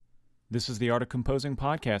This is the Art of Composing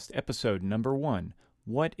Podcast, episode number 1.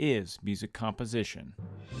 What is music composition?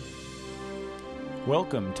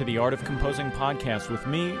 Welcome to the Art of Composing Podcast with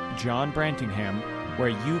me, John Brantingham, where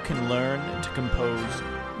you can learn to compose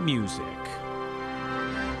music.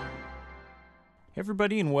 Hey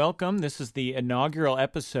everybody, and welcome. This is the inaugural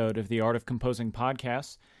episode of the Art of Composing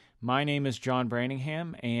Podcast. My name is John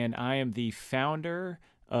Brantingham, and I am the founder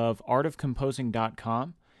of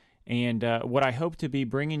artofcomposing.com. And what I hope to be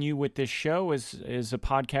bringing you with this show is a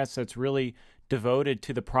podcast that's really devoted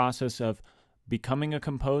to the process of becoming a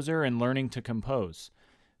composer and learning to compose.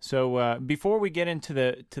 So before we get into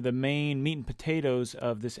the main meat and potatoes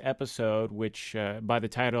of this episode, which by the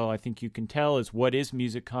title I think you can tell is What is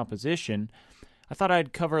Music Composition, I thought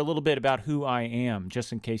I'd cover a little bit about who I am,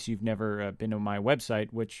 just in case you've never been to my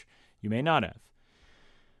website, which you may not have.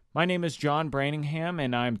 My name is John Brantingham,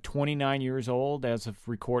 and I'm 29 years old as of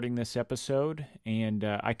recording this episode, and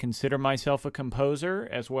I consider myself a composer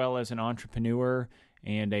as well as an entrepreneur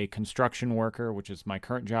and a construction worker, which is my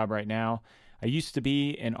current job right now. I used to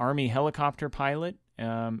be an Army helicopter pilot,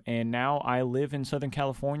 and now I live in Southern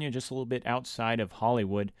California, just a little bit outside of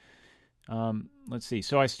Hollywood. Let's see.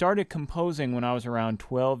 So I started composing when I was around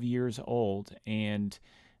 12 years old, and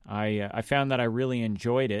I found that I really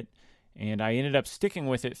enjoyed it. And I ended up sticking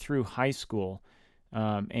with it through high school.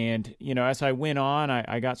 And, you know, as I went on,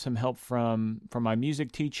 I got some help from my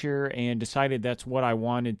music teacher and decided that's what I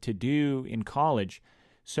wanted to do in college.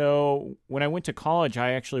 So when I went to college,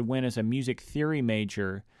 I actually went as a music theory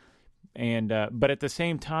major. And but at the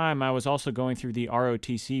same time, I was also going through the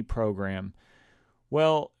ROTC program.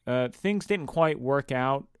 Well, things didn't quite work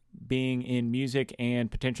out being in music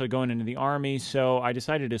and potentially going into the Army. So I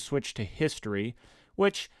decided to switch to history,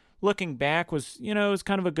 which, looking back, was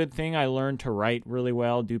kind of a good thing. I learned to write really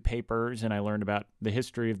well, do papers, and I learned about the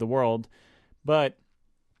history of the world. But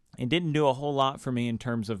it didn't do a whole lot for me in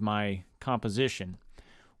terms of my composition.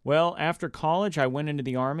 Well, after college, I went into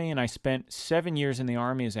the Army, and I spent 7 years in the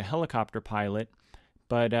Army as a helicopter pilot.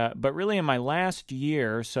 But really in my last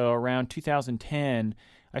year, so around 2010,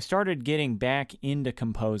 I started getting back into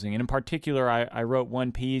composing. And in particular, I wrote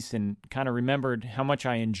one piece and kind of remembered how much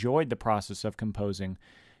I enjoyed the process of composing.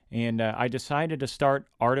 And I decided to start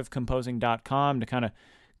artofcomposing.com to kind of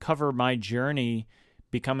cover my journey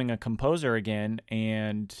becoming a composer again.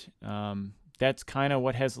 And that's kind of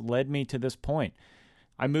what has led me to this point.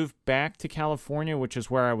 I moved back to California, which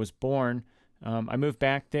is where I was born. I moved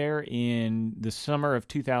back there in the summer of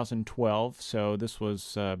 2012. So this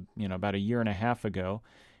was, about a year and a half ago.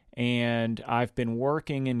 And I've been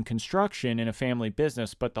working in construction in a family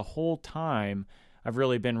business, but the whole time I've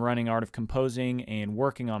really been running Art of Composing and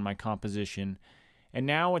working on my composition. And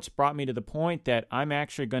now it's brought me to the point that I'm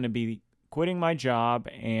actually going to be quitting my job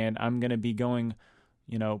and I'm going to be going,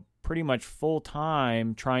 pretty much full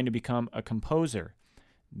time trying to become a composer.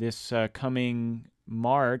 This coming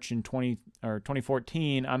March in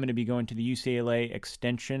 2014, I'm going to be going to the UCLA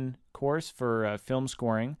extension course for film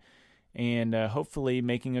scoring and hopefully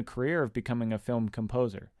making a career of becoming a film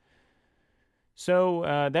composer.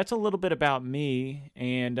 So that's a little bit about me,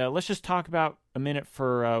 and let's just talk about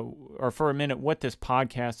for a minute what this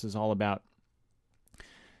podcast is all about.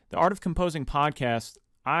 The Art of Composing Podcast,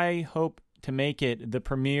 I hope to make it the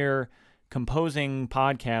premier composing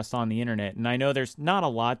podcast on the internet, and I know there's not a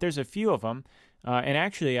lot. There's a few of them, and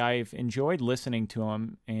actually I've enjoyed listening to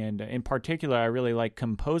them, and in particular I really like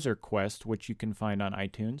Composer Quest, which you can find on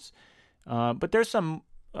iTunes. But there's some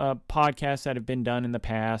podcasts that have been done in the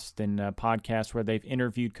past and podcasts where they've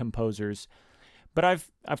interviewed composers. But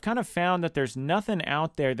I've kind of found that there's nothing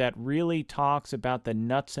out there that really talks about the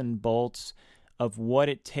nuts and bolts of what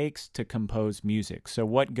it takes to compose music. So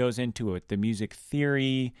what goes into it, the music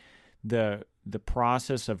theory, the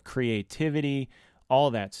process of creativity,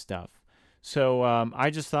 all that stuff. So I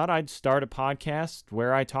just thought I'd start a podcast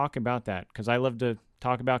where I talk about that because I love to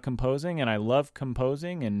talk about composing and I love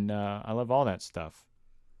composing and I love all that stuff.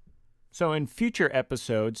 So in future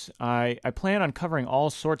episodes, I plan on covering all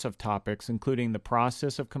sorts of topics, including the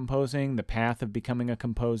process of composing, the path of becoming a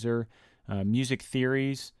composer, music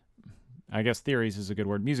theories. I guess theories is a good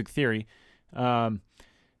word. Music theory.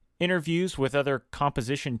 Interviews with other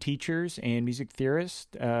composition teachers and music theorists,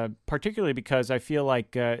 particularly because I feel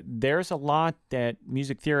like there's a lot that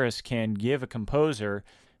music theorists can give a composer.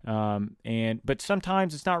 But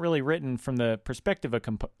sometimes it's not really written from the perspective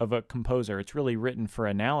of a composer. It's really written for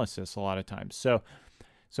analysis a lot of times.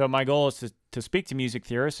 So my goal is to speak to music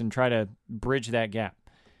theorists and try to bridge that gap.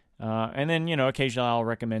 And then, occasionally I'll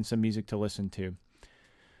recommend some music to listen to.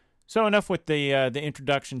 So enough with the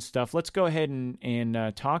introduction stuff. Let's go ahead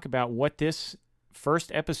and talk about what this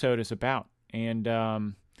first episode is about. And,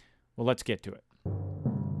 well, let's get to it.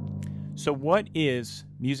 So what is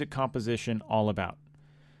music composition all about?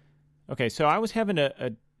 Okay, so I was having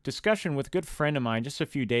a discussion with a good friend of mine just a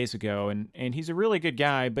few days ago, and he's a really good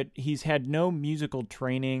guy, but he's had no musical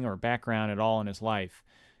training or background at all in his life.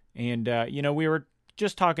 And, we were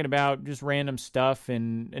just talking about just random stuff,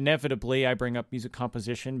 and inevitably I bring up music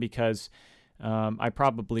composition because I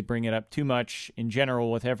probably bring it up too much in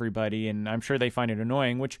general with everybody, and I'm sure they find it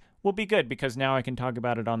annoying, which will be good because now I can talk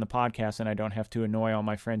about it on the podcast and I don't have to annoy all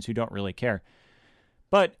my friends who don't really care.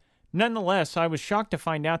 But nonetheless, I was shocked to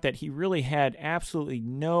find out that he really had absolutely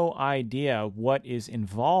no idea what is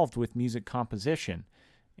involved with music composition.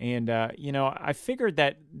 And, I figured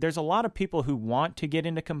that there's a lot of people who want to get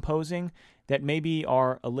into composing that maybe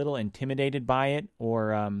are a little intimidated by it,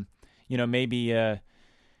 or,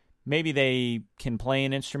 maybe they can play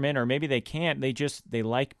an instrument, or maybe they can't. They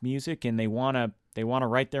like music and they want to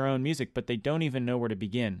write their own music, but they don't even know where to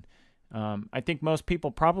begin. I think most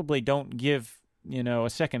people probably don't give, a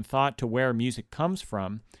second thought to where music comes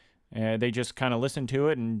from. They just kind of listen to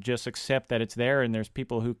it and just accept that it's there, and there's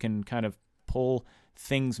people who can kind of pull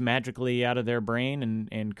things magically out of their brain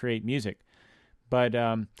and create music. But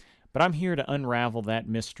I'm here to unravel that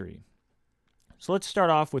mystery. So let's start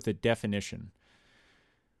off with a definition.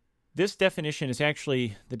 This definition is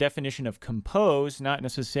actually the definition of compose, not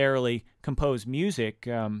necessarily compose music,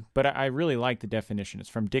 but I really like the definition. It's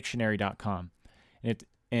from dictionary.com.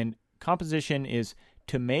 And composition is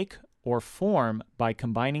to make or form by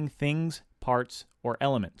combining things, parts, or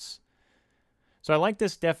elements. So I like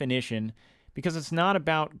this definition because it's not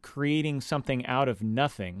about creating something out of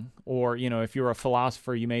nothing, or, if you're a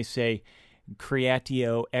philosopher, you may say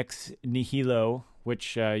creatio ex nihilo,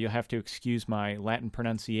 which you'll have to excuse my Latin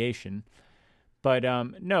pronunciation. But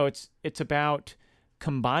no, it's about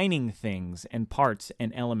combining things and parts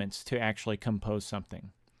and elements to actually compose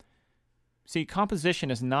something. See,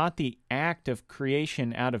 composition is not the act of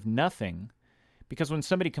creation out of nothing, because when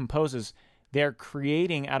somebody composes, they're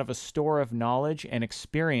creating out of a store of knowledge and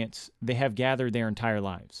experience they have gathered their entire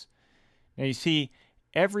lives. Now, you see,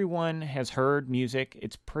 everyone has heard music.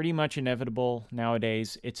 It's pretty much inevitable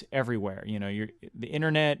nowadays. It's everywhere. The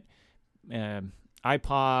internet,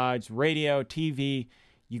 iPods, radio, TV.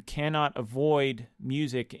 You cannot avoid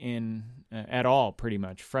music at all, pretty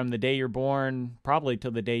much. From the day you're born, probably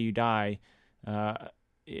till the day you die,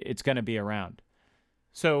 it's going to be around.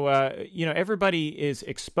 So, everybody is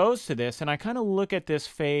exposed to this, and I kind of look at this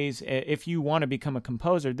phase, if you want to become a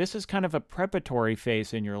composer, this is kind of a preparatory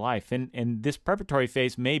phase in your life, and this preparatory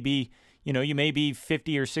phase may be, you may be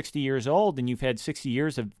 50 or 60 years old, and you've had 60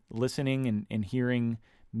 years of listening and hearing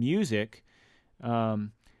music,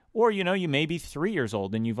 or, you may be 3 years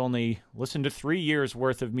old, and you've only listened to 3 years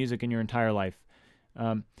worth of music in your entire life.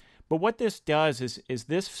 But what this does is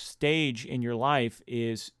this stage in your life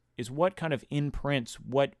is what kind of imprints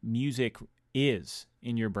what music is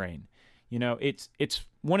in your brain. It's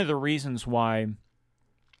one of the reasons why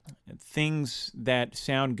things that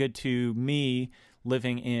sound good to me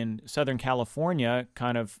living in Southern California,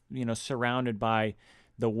 kind of, surrounded by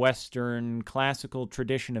the Western classical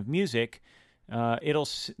tradition of music,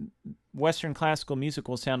 Western classical music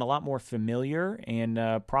will sound a lot more familiar and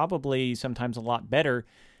probably sometimes a lot better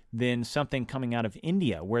than something coming out of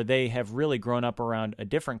India, where they have really grown up around a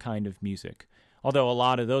different kind of music. Although a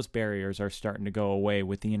lot of those barriers are starting to go away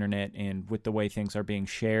with the internet and with the way things are being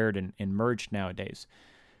shared and merged nowadays.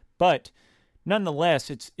 But nonetheless,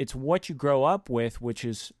 it's what you grow up with, which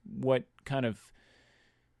is what kind of,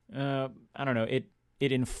 it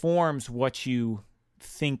informs what you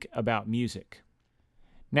think about music.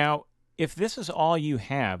 Now, if this is all you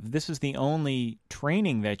have, this is the only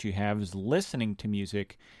training that you have is listening to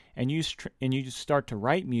music, and you start to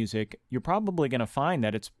write music, you're probably going to find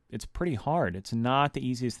that it's pretty hard. It's not the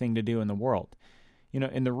easiest thing to do in the world.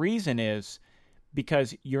 And the reason is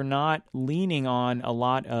because you're not leaning on a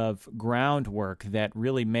lot of groundwork that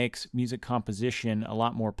really makes music composition a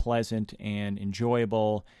lot more pleasant and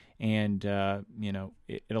enjoyable, and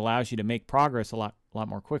it allows you to make progress a lot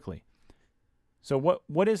more quickly. So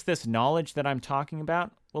what is this knowledge that I'm talking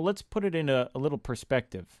about? Well, let's put it in a little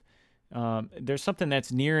perspective. There's something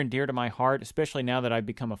that's near and dear to my heart, especially now that I've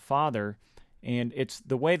become a father, and it's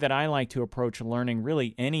the way that I like to approach learning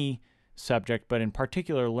really any subject, but in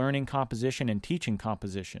particular learning composition and teaching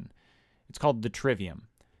composition. It's called the trivium.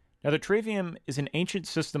 Now, the trivium is an ancient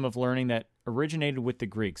system of learning that originated with the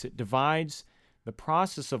Greeks. It divides the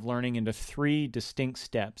process of learning into 3 distinct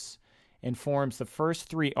steps and forms the first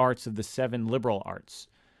 3 arts of the 7 liberal arts.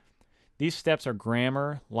 These steps are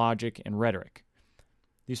grammar, logic, and rhetoric.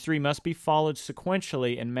 These three must be followed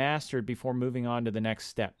sequentially and mastered before moving on to the next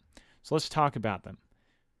step. So let's talk about them.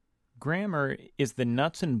 Grammar is the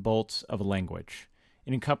nuts and bolts of a language.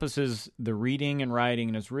 It encompasses the reading and writing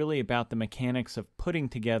and is really about the mechanics of putting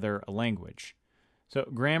together a language. So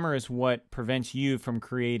grammar is what prevents you from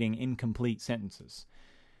creating incomplete sentences.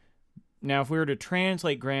 Now, if we were to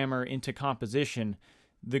translate grammar into composition,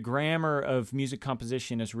 the grammar of music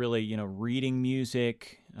composition is really, reading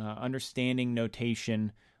music, understanding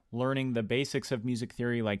notation, learning the basics of music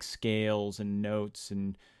theory like scales and notes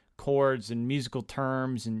and chords and musical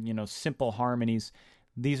terms and, simple harmonies.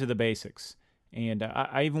 These are the basics. And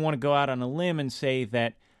I even want to go out on a limb and say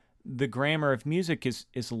that the grammar of music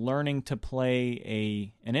is learning to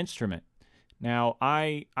play an instrument. Now,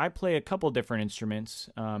 I play a couple different instruments,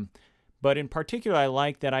 but in particular, I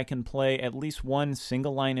like that I can play at least one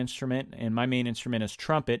single-line instrument, and my main instrument is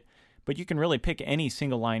trumpet, but you can really pick any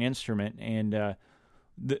single-line instrument, and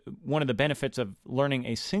one of the benefits of learning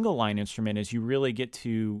a single-line instrument is you really get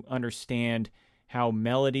to understand how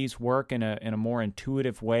melodies work in a more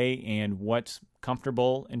intuitive way and what's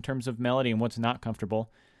comfortable in terms of melody and what's not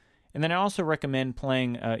comfortable. And then I also recommend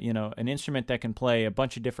playing, an instrument that can play a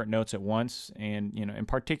bunch of different notes at once. And, in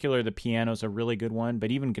particular, the piano is a really good one,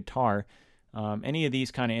 but even guitar, any of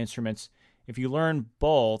these kind of instruments, if you learn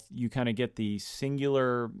both, you kind of get the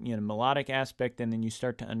singular, melodic aspect, and then you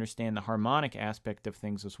start to understand the harmonic aspect of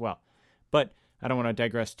things as well. But I don't want to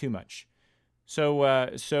digress too much.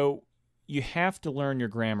 So you have to learn your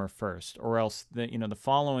grammar first, or else the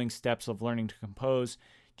following steps of learning to compose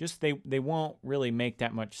they won't really make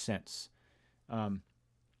that much sense.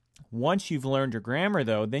 Once you've learned your grammar,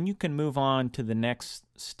 though, then you can move on to the next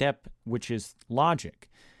step, which is logic.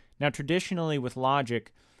 Now, traditionally with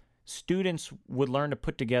logic, students would learn to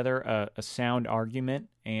put together a sound argument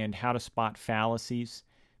and how to spot fallacies,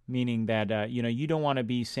 meaning that you don't want to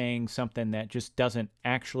be saying something that just doesn't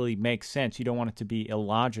actually make sense. You don't want it to be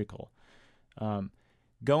illogical.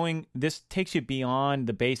 This takes you beyond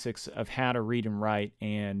the basics of how to read and write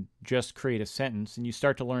and just create a sentence, and you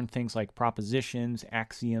start to learn things like propositions,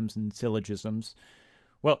 axioms, and syllogisms.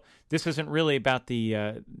 Well, this isn't really about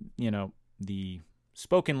the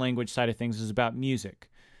spoken language side of things. It's about music.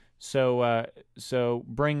 So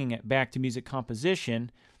bringing it back to music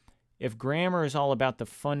composition, if grammar is all about the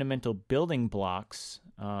fundamental building blocks,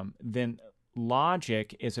 then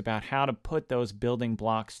logic is about how to put those building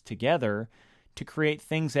blocks together to create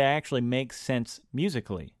things that actually make sense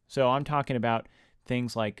musically. So I'm talking about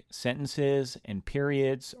things like sentences and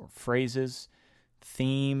periods or phrases,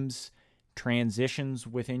 themes, transitions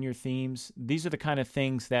within your themes. These are the kind of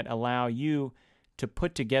things that allow you to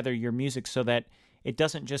put together your music so that it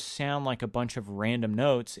doesn't just sound like a bunch of random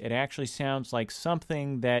notes. It actually sounds like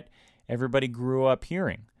something that everybody grew up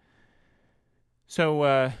hearing.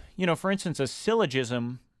 So, for instance, a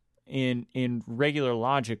syllogism in regular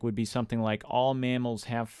logic would be something like all mammals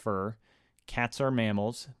have fur, cats are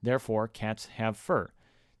mammals, therefore cats have fur.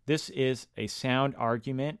 This is a sound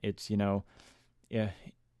argument. It's,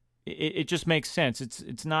 it just makes sense.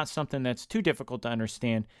 It's not something that's too difficult to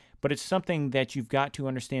understand, but it's something that you've got to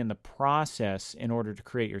understand the process in order to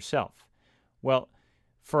create yourself. Well,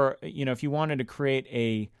 if you wanted to create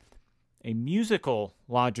a musical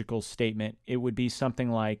logical statement, it would be something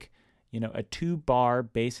like, a 2-bar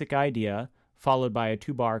basic idea followed by a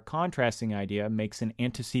 2-bar contrasting idea makes an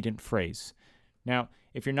antecedent phrase. Now,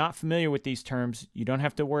 if you're not familiar with these terms, you don't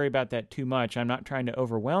have to worry about that too much. I'm not trying to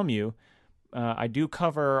overwhelm you. I do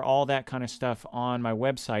cover all that kind of stuff on my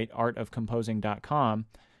website, artofcomposing.com.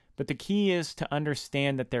 But the key is to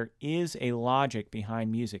understand that there is a logic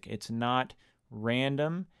behind music. It's not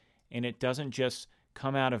random, and it doesn't just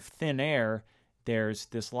come out of thin air. There's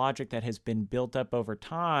this logic that has been built up over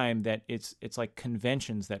time that it's like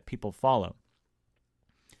conventions that people follow.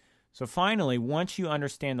 So finally, once you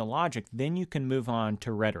understand the logic, then you can move on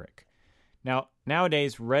to rhetoric. Now,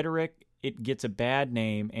 nowadays, rhetoric, it gets a bad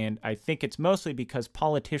name, and I think it's mostly because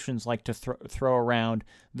politicians like to throw around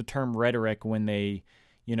the term rhetoric when they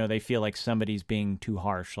feel like somebody's being too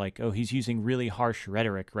harsh, like, oh, he's using really harsh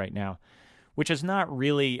rhetoric right now, which is not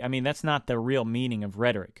really, that's not the real meaning of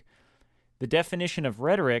rhetoric. The definition of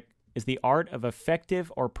rhetoric is the art of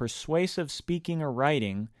effective or persuasive speaking or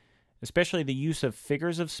writing, especially the use of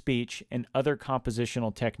figures of speech and other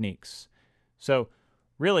compositional techniques. So,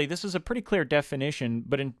 really, this is a pretty clear definition,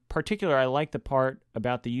 but in particular, I like the part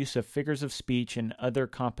about the use of figures of speech and other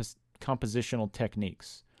compositional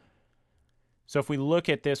techniques. So if we look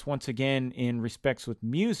at this once again in respects with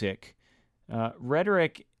music,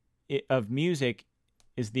 rhetoric of music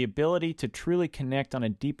is the ability to truly connect on a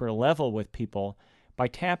deeper level with people by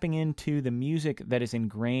tapping into the music that is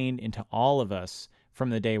ingrained into all of us from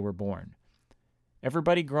the day we're born.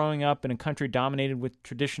 Everybody growing up in a country dominated with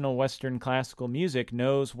traditional Western classical music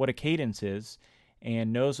knows what a cadence is,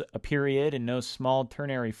 and knows a period and knows small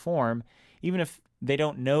ternary form, even if they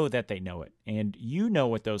don't know that they know it. And you know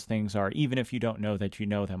what those things are, even if you don't know that you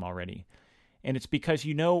know them already. And it's because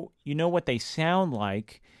you know what they sound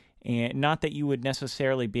like, and not that you would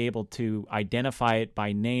necessarily be able to identify it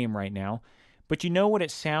by name right now, but you know what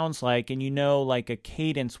it sounds like, and you know like a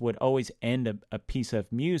cadence would always end a piece of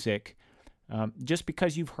music, just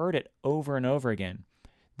because you've heard it over and over again.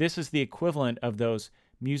 This is the equivalent of those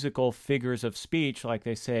musical figures of speech, like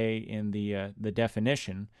they say in the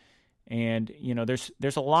definition. And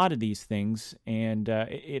there's a lot of these things, and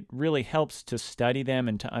it really helps to study them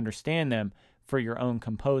and to understand them for your own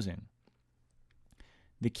composing.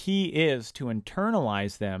 The key is to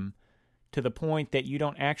internalize them to the point that you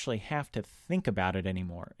don't actually have to think about it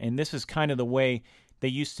anymore. And this is kind of the way they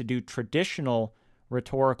used to do traditional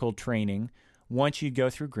rhetorical training. Once you go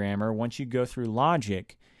through grammar, once you go through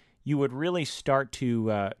logic, you would really start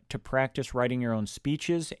to practice writing your own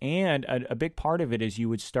speeches, and a big part of it is you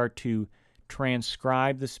would start to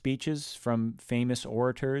transcribe the speeches from famous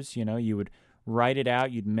orators. You would write it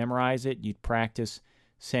out, you'd memorize it, you'd practice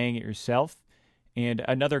saying it yourself. And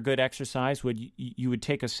another good exercise you would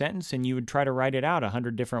take a sentence and you would try to write it out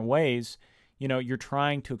 100 different ways. You're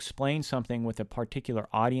trying to explain something with a particular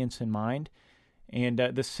audience in mind. And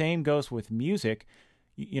the same goes with music.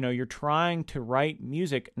 You're trying to write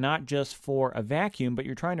music not just for a vacuum, but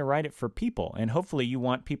you're trying to write it for people. And hopefully you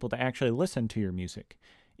want people to actually listen to your music,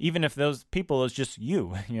 even if those people is just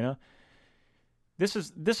you, This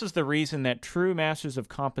is the reason that true masters of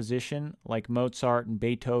composition like Mozart and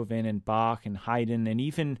Beethoven and Bach and Haydn and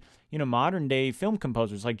even, modern day film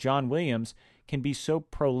composers like John Williams can be so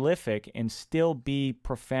prolific and still be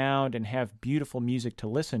profound and have beautiful music to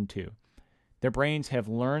listen to. Their brains have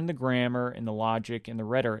learned the grammar and the logic and the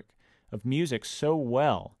rhetoric of music so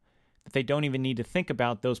well that they don't even need to think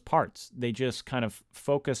about those parts. They just kind of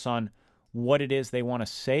focus on what it is they want to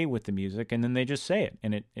say with the music, and then they just say it,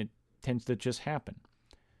 and it tends to just happen.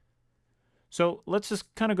 So let's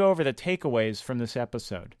just kind of go over the takeaways from this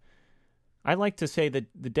episode. I like to say that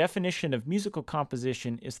the definition of musical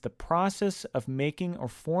composition is the process of making or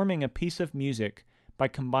forming a piece of music by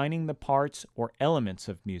combining the parts or elements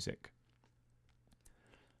of music.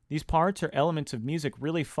 These parts or elements of music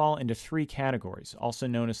really fall into three categories, also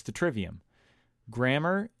known as the trivium.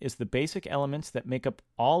 Grammar is the basic elements that make up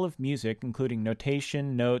all of music, including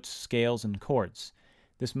notation, notes, scales, and chords.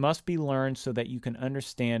 This must be learned so that you can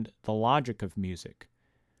understand the logic of music.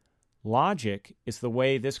 Logic is the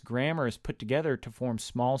way this grammar is put together to form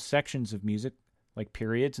small sections of music, like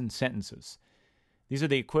periods and sentences. These are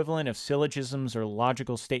the equivalent of syllogisms or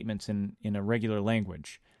logical statements in a regular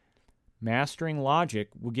language. Mastering logic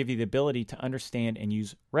will give you the ability to understand and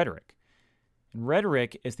use rhetoric. And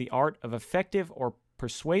rhetoric is the art of effective or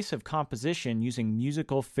persuasive composition using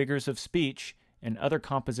musical figures of speech and other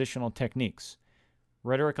compositional techniques.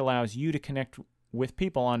 Rhetoric allows you to connect with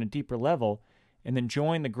people on a deeper level and then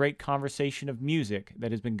join the great conversation of music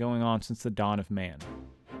that has been going on since the dawn of man.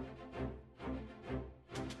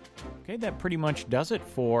 Okay, that pretty much does it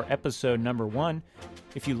for episode number 1.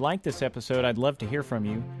 If you liked this episode, I'd love to hear from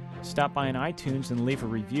you. Stop by on iTunes and leave a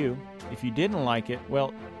review. If you didn't like it,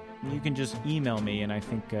 well, you can just email me and I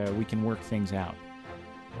think we can work things out.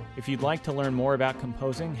 If you'd like to learn more about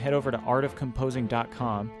composing, head over to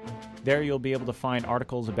artofcomposing.com. There you'll be able to find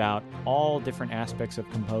articles about all different aspects of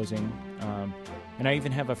composing. And I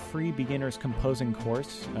even have a free beginner's composing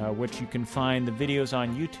course, which you can find the videos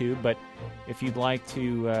on YouTube. But if you'd like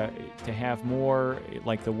to have more,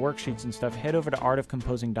 like the worksheets and stuff, head over to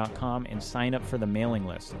artofcomposing.com and sign up for the mailing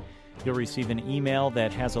list. You'll receive an email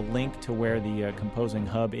that has a link to where the Composing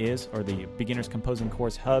Hub is, or the Beginner's Composing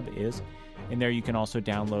Course Hub is. And there you can also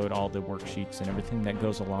download all the worksheets and everything that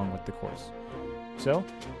goes along with the course. So,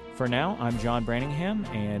 for now, I'm John Branningham,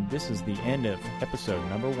 and this is the end of episode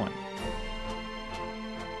number 1.